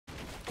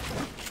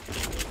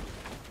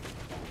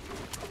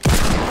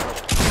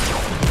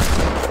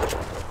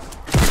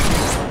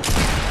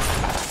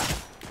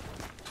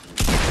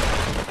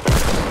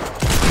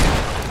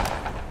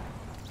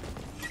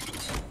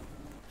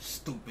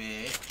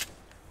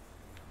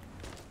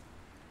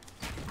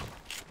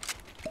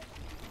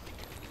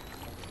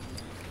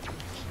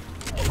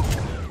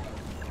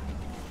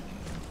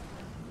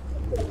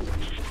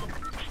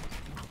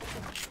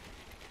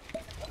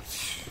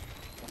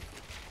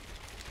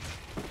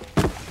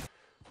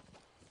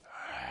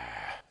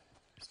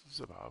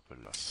ist aber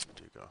belastend,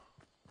 Digga.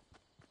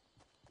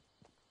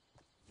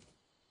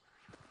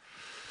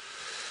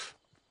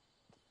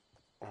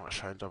 Oh, er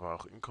scheint aber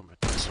auch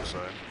inkompetent zu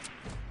sein.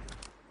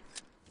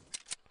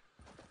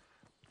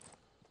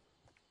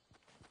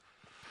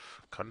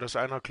 Kann das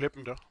einer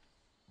klippen, da?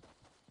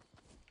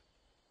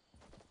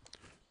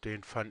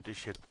 Den fand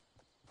ich jetzt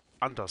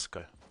anders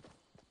geil.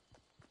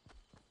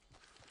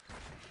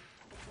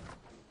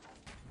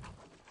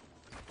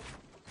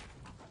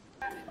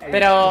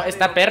 Pero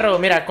está perro,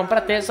 mira,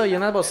 cómprate eso y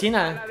una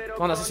bocina.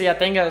 Bueno, no sé si ya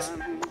tengas.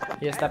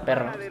 Y está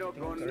perro.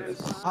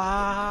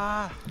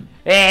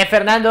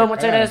 Fernando,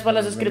 muchas gracias por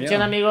la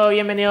suscripción, amigo.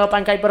 Bienvenido,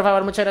 Pancay, por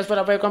favor. Muchas gracias por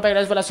el apoyo, compa.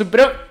 Gracias por la sub,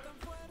 bro.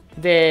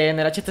 ¿En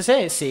el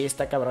HTC? Sí,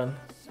 está cabrón.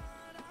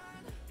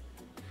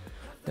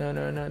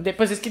 No.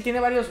 Pues es que tiene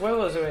varios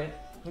juegos, güey.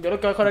 Yo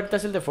lo que voy a jugar ahorita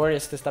es el de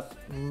Forest. Está...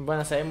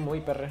 Bueno, se ve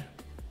muy perre.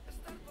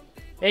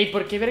 Ey,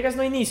 ¿por qué vergas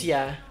no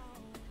inicia?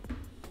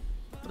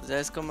 Pues ya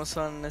es como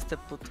son este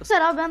puto.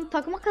 Mesela ben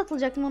takıma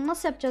katılacaktım. Onu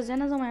nasıl yapacağız ya?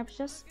 Ne zaman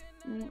yapacağız?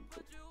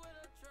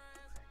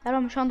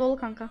 Tamam şu an dolu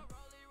kanka.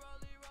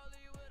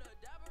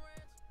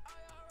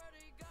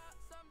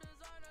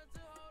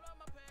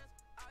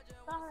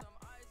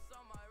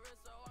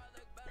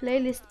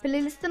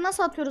 Playlist'i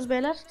nasıl atıyoruz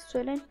beyler?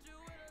 Söyleyin.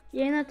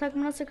 Yayınlar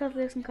takımına nasıl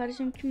katılacaksın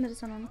kardeşim? Kim dedi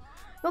sana onu?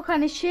 Yok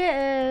hani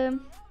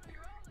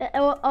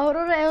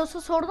Aurora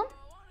EOS'a sordum.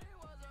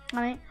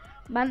 Hani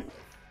ben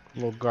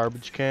little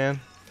garbage can.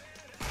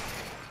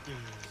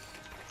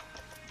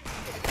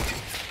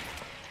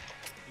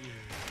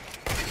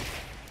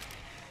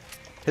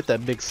 Hit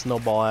that big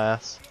snowball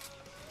ass.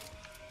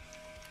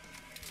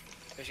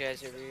 Wish you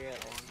guys ever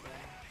at one.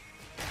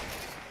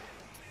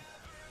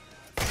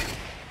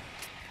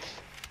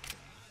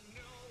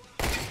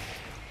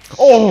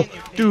 Oh,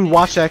 dude,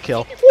 watch that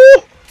kill.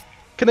 Woo!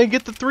 Can I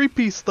get the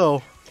 3-piece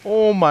though?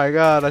 Oh my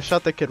god, I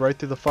shot that kid right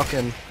through the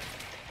fucking...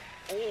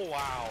 Oh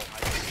wow, I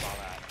just saw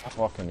that. A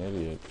fucking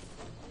idiot.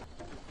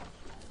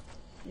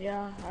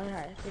 yeah,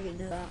 I figured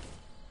that.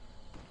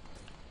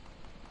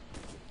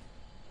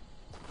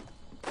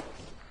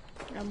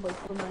 I'm like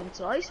Fortnite,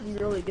 so I used to be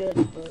really good,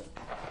 but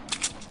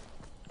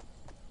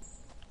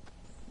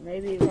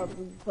maybe if I've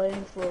been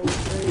playing for a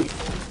week.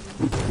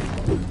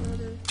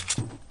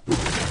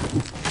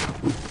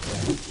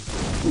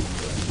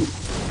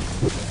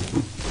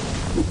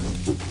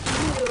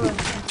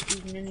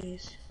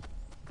 Minis.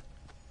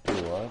 Do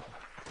what?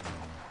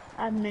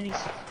 I have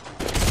minis.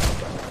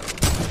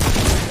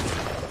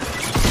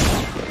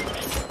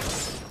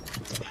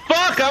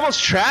 Fuck, I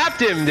almost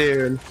trapped him,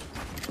 dude.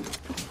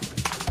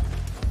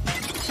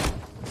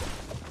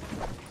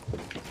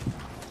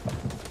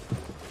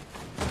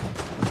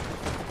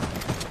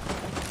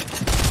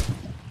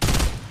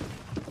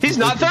 He's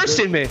not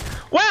thirsting me.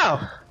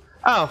 Wow.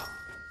 Oh.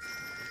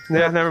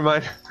 Yeah, never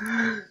mind.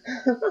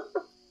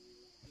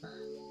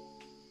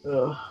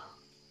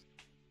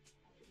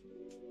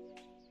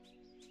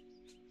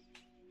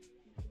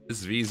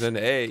 This V's an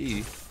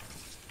A.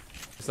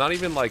 It's not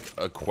even like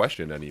a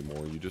question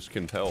anymore. You just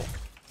can tell.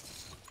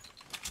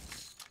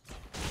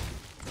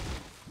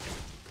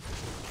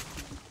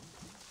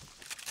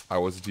 I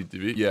was a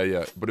GTV.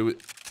 Yeah. But it was.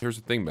 Here's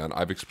the thing, man.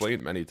 I've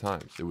explained many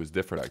times. It was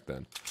different back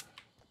then.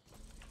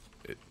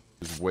 It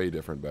was way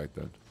different back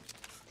then.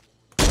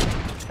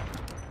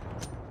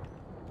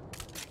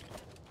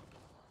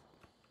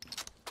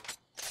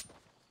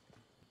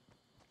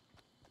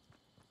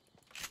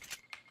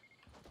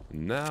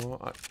 No,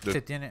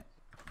 tiene.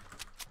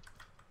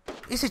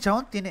 Ese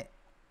chabón tiene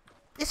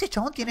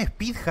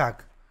speed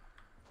hack.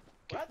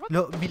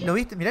 ¿Lo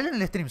viste? Miralo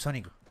en el stream,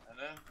 Sonic.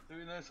 Estoy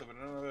viendo eso, pero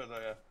no lo veo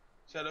todavía.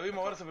 O sea, lo vi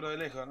moverse, pero de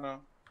lejos,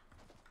 ¿no?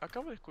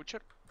 Acabo de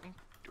escuchar...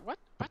 ¿What?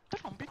 ¿Está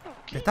rompiendo?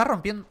 ¿Qué? Te está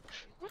rompiendo.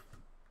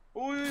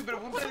 Uy, pero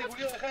puntale,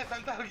 culiao, dejá de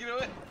saltar, quiero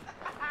ver.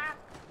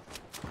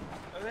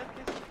 A ver,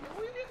 ¿qué es?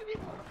 Uy, qué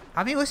viejo.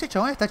 Amigo, ¿ese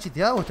chabón está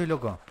chiteado o estoy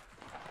loco?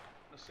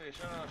 No sé,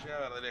 yo no llegué a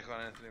ver de lejos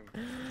en el stream.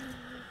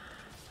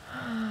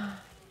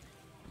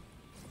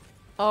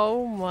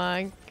 Oh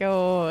my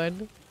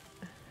god.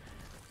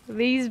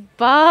 These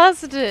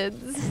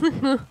bastards.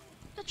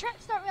 The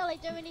traps don't really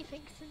do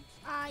anything since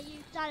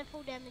you died at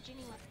full damage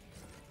anyway.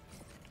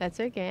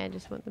 That's okay, I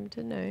just want them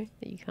to know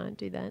that you can't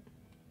do that.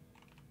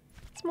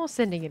 It's more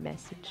sending a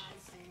message.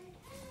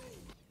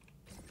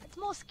 It's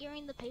more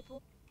scaring the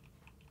people.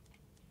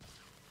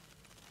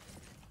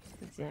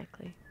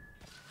 Exactly.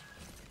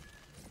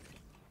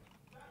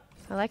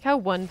 I like how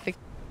one fix.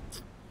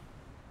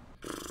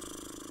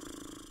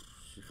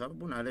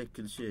 يخربون عليك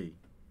كل شيء.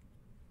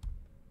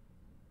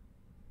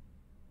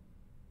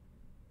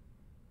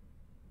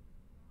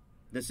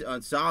 بس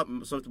ساعات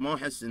صرت ما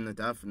احس انه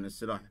تعرف ان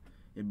السلاح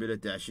يبي له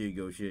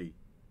تعشيق او شيء.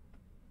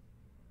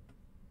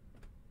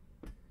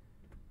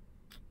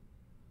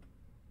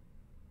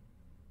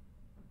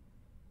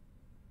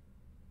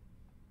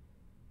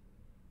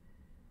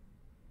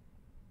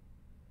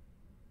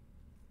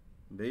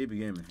 بيجي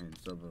جيم الحين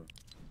صبر.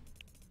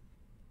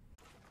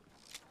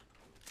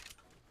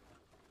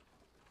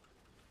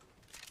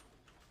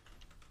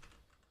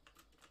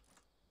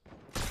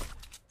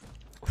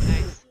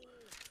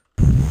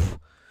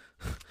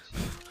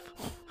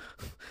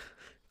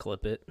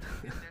 clip it.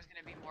 There's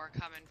gonna be more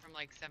coming from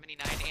like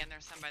 79, and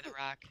there's some by the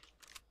rock.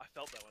 I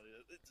felt that one.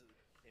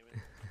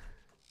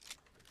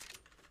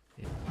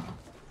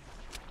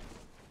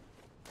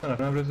 Non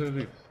ha preso il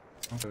riff.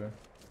 Ok.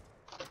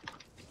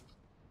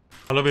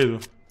 La vedo.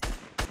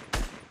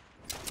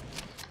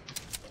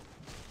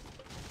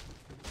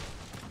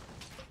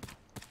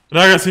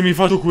 Raga, se mi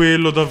faccio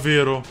quello,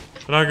 davvero.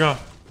 Raga.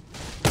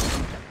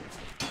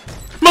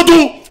 Ma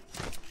tu!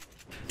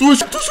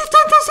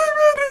 276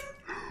 metri!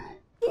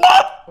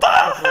 What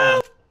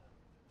the?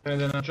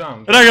 Prende una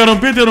jump. Raga,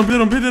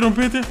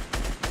 rompete.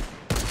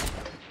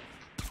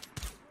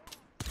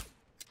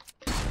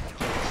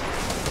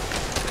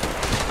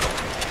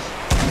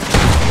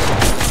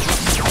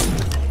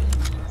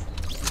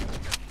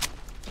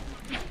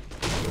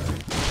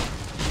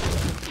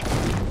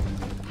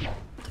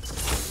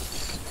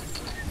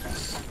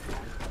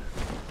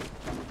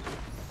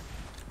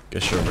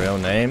 Guess your real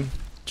name?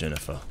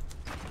 Jennifer.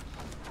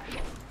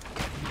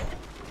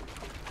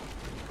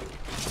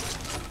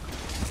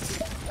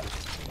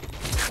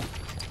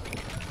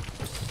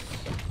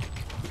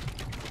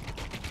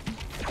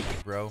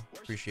 Bro,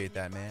 appreciate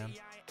that, man.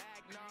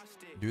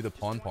 Do the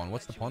pon.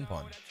 What's the pon?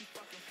 What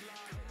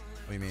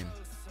do you mean?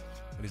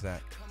 What is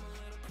that?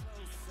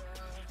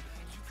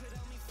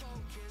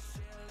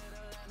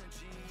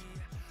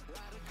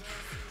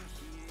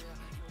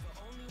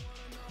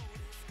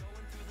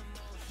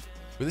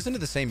 We listen to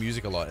the same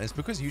music a lot, and it's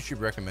because YouTube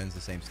recommends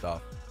the same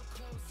stuff.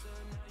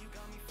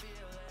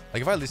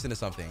 Like if I listen to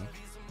something,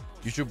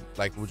 YouTube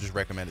like will just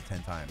recommend it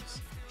 10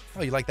 times.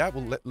 Oh, you like that?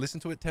 Well,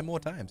 listen to it 10 more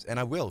times, and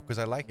I will because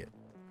I like it.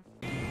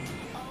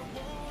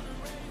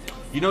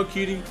 You know,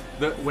 cutie,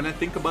 when I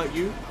think about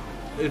you,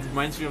 it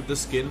reminds me of the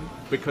skin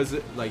because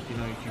it, like, you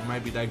know, you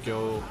might be that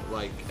girl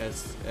like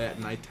at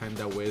nighttime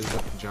that wears the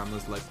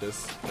pajamas like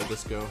this that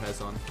this girl has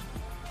on.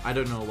 I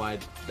don't know why,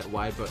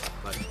 but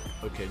like,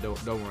 okay,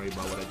 don't worry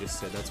about what I just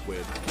said. That's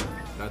weird.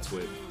 That's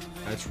weird.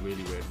 That's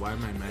really weird. Why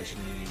am I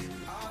imagining you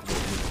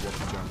with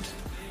pajamas?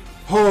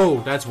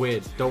 Oh, that's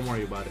weird. Don't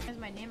worry about it. That's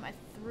my name. I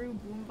threw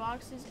boom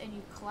boxes and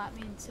you clapped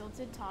me and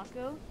tilted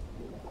Taco.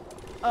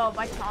 Oh,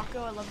 by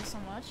Taco, I love you so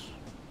much.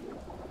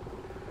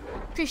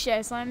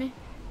 Appreciate it, Slimy.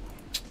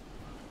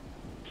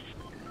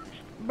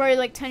 Bro, you're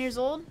like 10 years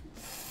old?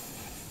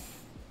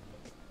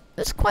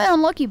 That's quite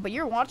unlucky, but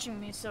you're watching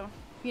me, so,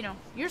 you know,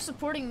 you're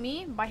supporting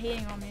me by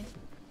hating on me.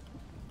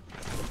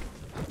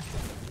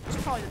 It's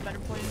probably the better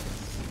play.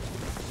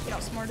 Get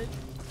outsmarted.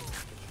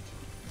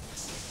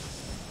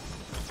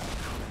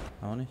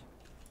 Auch nicht.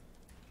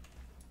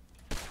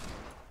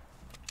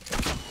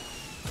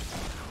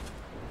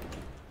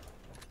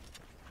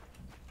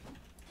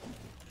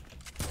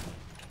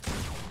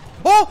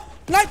 Oh!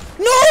 Nein!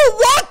 No!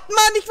 What?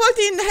 Mann,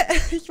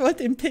 ich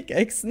wollte ihn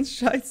pickaxen.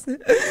 Scheiße.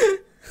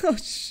 Oh,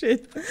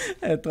 shit.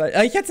 Ich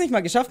hätte es nicht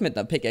mal geschafft mit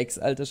einer Pickaxe.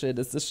 Alter Shit,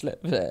 das ist schlecht.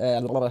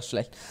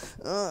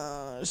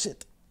 Oh,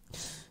 shit.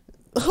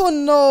 Oh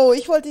no,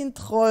 ich wollte ihn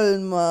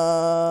trollen,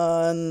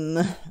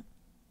 Mann.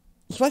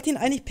 Ich wollte ihn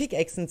eigentlich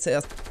pickaxen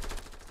zuerst.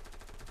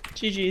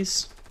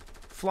 GG's.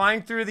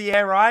 Flying through the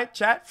air, right,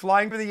 chat?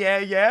 Flying through the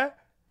air, yeah?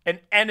 An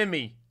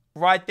enemy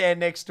right there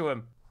next to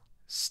him.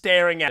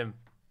 Staring at him.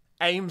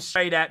 Aim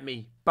straight at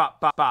me. But.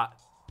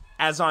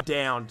 As I'm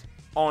downed.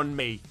 On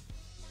me.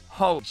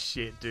 Holy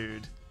shit,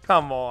 dude.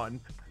 Come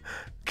on.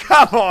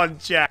 Come on,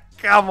 Jack.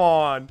 Come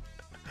on.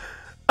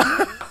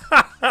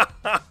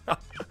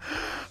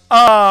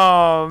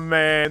 Oh,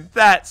 man.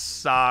 That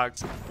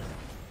sucks.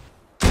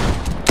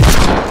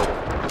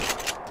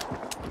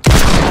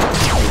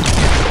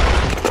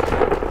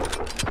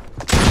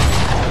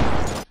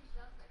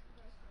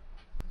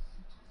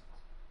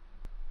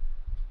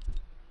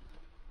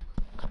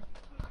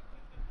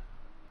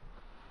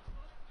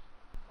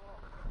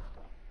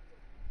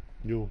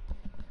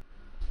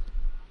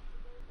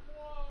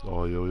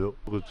 요. 요.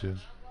 그렇지.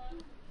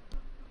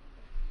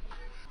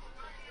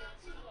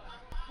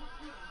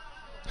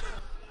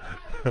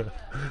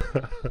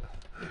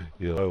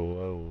 Yeah, I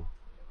will.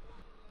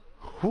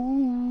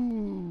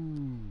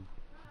 Whoo!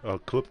 I'll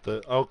clip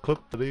that.